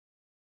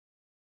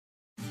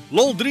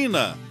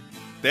Londrina,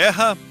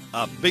 Terra,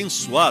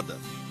 Abençoada.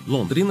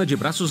 Londrina de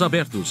Braços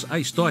Abertos, a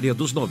história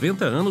dos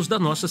 90 anos da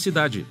nossa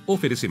cidade.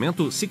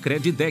 Oferecimento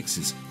Sicredi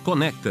Dexis.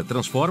 Conecta,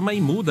 transforma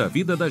e muda a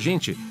vida da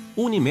gente.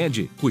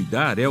 Unimed,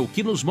 cuidar é o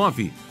que nos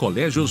move.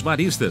 Colégios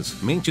Maristas,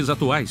 mentes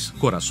atuais,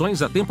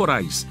 corações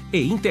atemporais.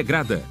 E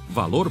Integrada,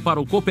 valor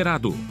para o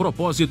cooperado,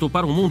 propósito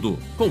para o mundo.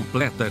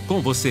 Completa com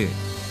você.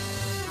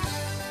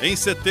 Em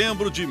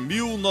setembro de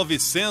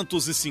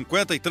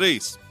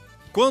 1953,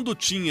 quando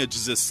tinha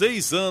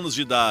 16 anos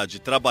de idade,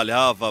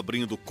 trabalhava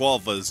abrindo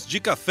covas de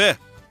café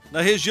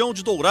na região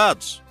de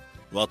Dourados,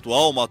 no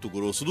atual Mato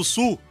Grosso do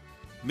Sul,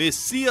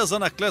 Messias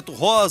Anacleto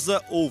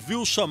Rosa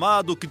ouviu o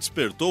chamado que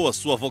despertou a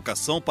sua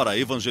vocação para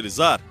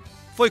evangelizar.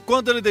 Foi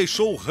quando ele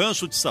deixou o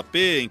rancho de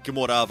sapê em que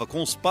morava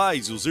com os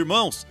pais e os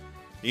irmãos,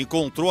 e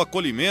encontrou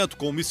acolhimento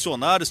com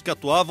missionários que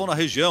atuavam na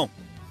região.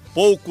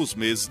 Poucos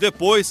meses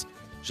depois,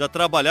 já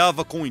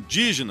trabalhava com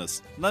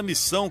indígenas na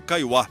missão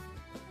Kaiowá.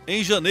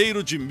 Em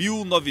janeiro de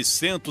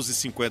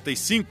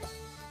 1955,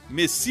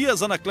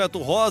 Messias Anacleto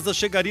Rosa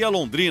chegaria a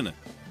Londrina,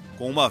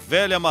 com uma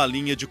velha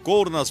malinha de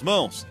couro nas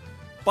mãos,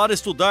 para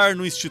estudar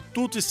no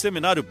Instituto e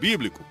Seminário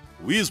Bíblico,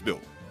 o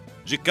ISBEL.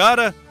 De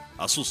cara,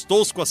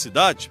 assustou-se com a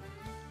cidade.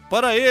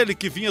 Para ele,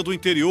 que vinha do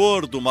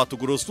interior do Mato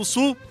Grosso do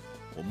Sul,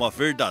 uma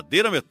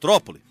verdadeira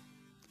metrópole.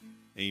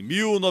 Em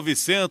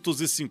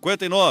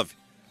 1959,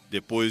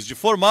 depois de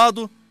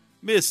formado,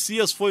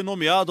 Messias foi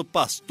nomeado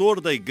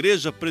pastor da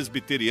Igreja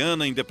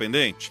Presbiteriana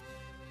Independente.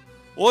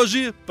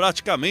 Hoje,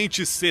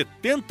 praticamente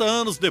 70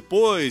 anos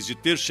depois de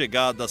ter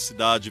chegado à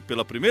cidade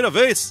pela primeira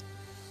vez,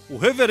 o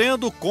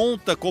reverendo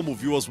conta como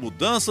viu as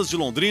mudanças de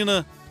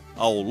Londrina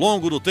ao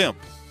longo do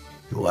tempo.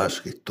 Eu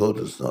acho que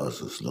todos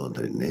nós, os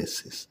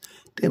londrinenses,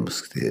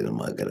 temos que ter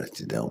uma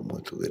gratidão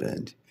muito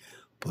grande,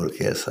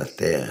 porque essa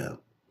terra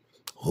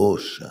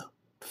roxa,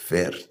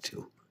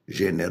 fértil,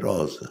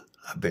 generosa,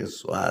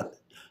 abençoada,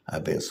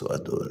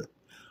 abençoadora,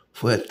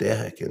 foi a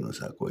terra que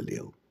nos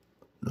acolheu,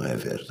 não é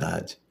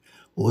verdade?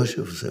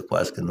 Hoje você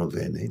quase que não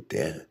vê nem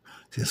terra,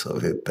 você só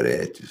vê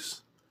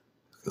prédios.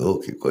 Oh,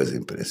 que coisa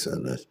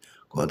impressionante.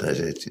 Quando a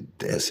gente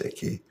desce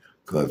aqui,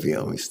 que o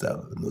avião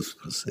estava nos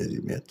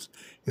procedimentos,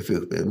 eu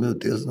fico pensando, meu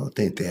Deus, não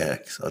tem terra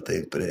aqui, só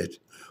tem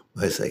prédio.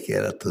 Mas isso aqui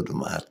era tudo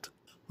mato,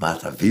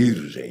 mata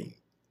virgem,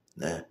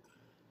 né?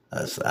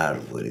 As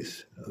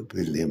árvores, eu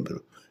me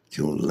lembro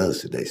de um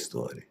lance da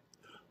história.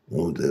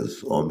 Um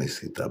dos homens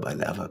que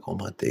trabalhava com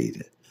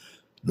madeira,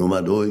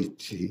 numa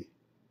noite,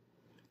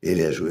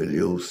 ele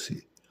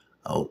ajoelhou-se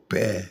ao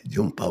pé de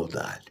um pau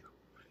d'alho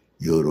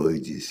e orou e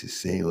disse,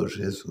 Senhor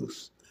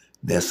Jesus,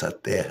 nessa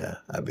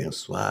terra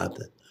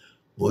abençoada,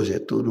 hoje é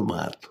tudo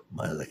mato,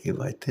 mas aqui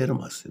vai ter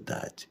uma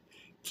cidade,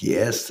 que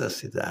essa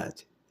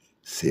cidade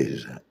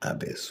seja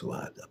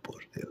abençoada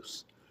por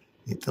Deus.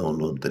 Então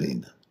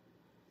Londrina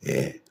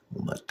é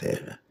uma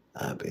terra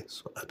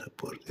abençoada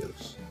por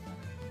Deus.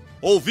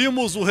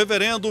 Ouvimos o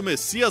reverendo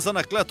Messias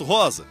Anacleto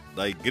Rosa,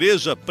 da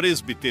Igreja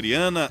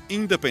Presbiteriana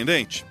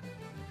Independente.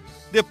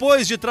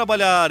 Depois de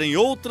trabalhar em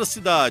outras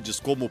cidades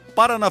como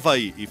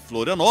Paranavaí e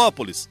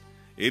Florianópolis,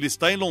 ele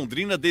está em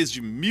Londrina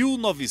desde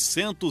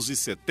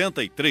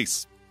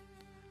 1973.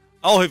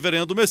 Ao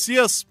reverendo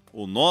Messias,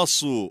 o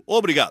nosso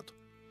obrigado.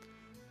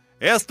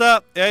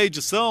 Esta é a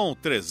edição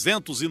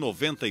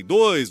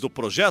 392 do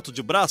projeto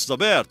de Braços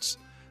Abertos.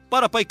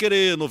 Para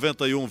Paiquerê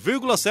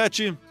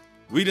 91,7,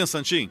 William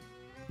Santin.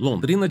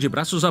 Londrina de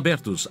Braços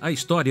Abertos, a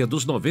história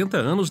dos 90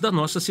 anos da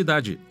nossa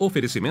cidade.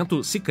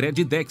 Oferecimento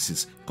Sicredi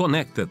Dexis.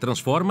 Conecta,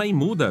 transforma e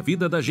muda a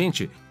vida da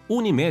gente.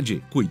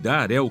 Unimed,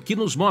 cuidar é o que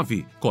nos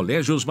move.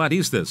 Colégios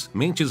Maristas,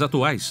 mentes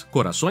atuais,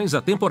 corações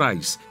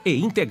atemporais. E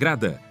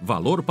Integrada,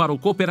 valor para o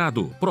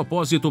cooperado,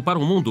 propósito para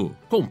o mundo.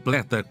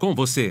 Completa com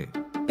você.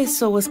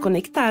 Pessoas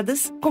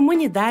conectadas,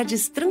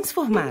 comunidades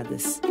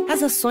transformadas.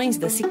 As ações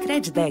da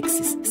Sicredi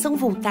Dexis são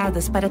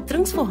voltadas para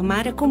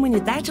transformar a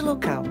comunidade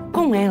local.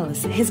 Com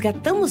elas,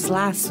 resgatamos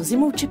laços e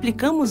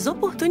multiplicamos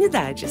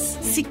oportunidades.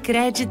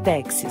 Sicredi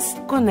Dexis.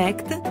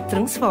 Conecta,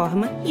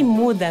 transforma e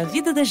muda a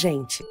vida da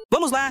gente.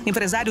 Vamos lá,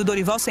 empresário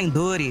Dorival Sem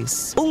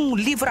Dores. Um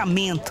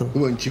livramento.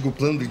 O antigo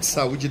plano de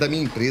saúde da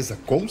minha empresa,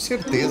 com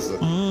certeza.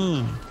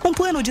 Um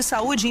plano de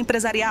saúde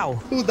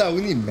empresarial. O da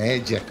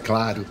Unimed, é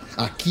claro.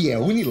 Aqui é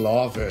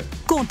Unilover.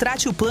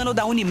 Contrate o plano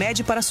da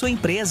Unimed para sua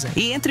empresa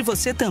e entre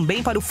você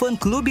também para o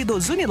fã-clube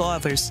dos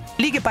Unilovers.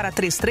 Ligue para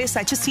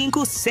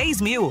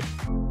 3375-6000.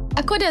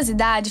 A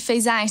curiosidade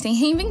fez Einstein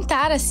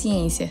reinventar a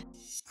ciência.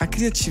 A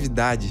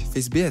criatividade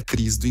fez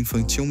Beatriz, do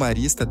Infantil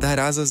Marista, dar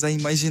asas à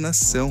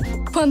imaginação.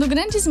 Quando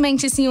grandes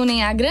mentes se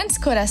unem a grandes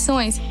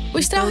corações, o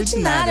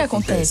extraordinário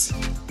acontece.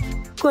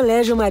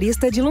 Colégio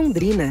Marista de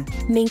Londrina.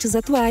 Mentes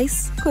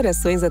atuais,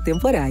 corações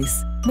atemporais.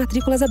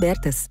 Matrículas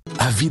abertas.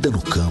 A vida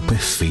no campo é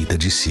feita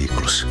de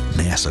ciclos.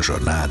 Nessa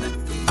jornada,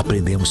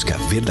 aprendemos que a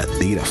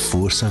verdadeira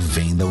força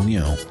vem da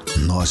união.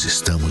 Nós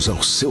estamos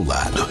ao seu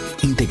lado.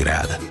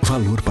 Integrada,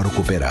 valor para o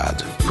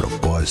cooperado,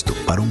 propósito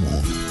para o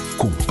mundo.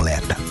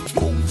 Completa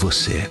com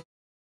você.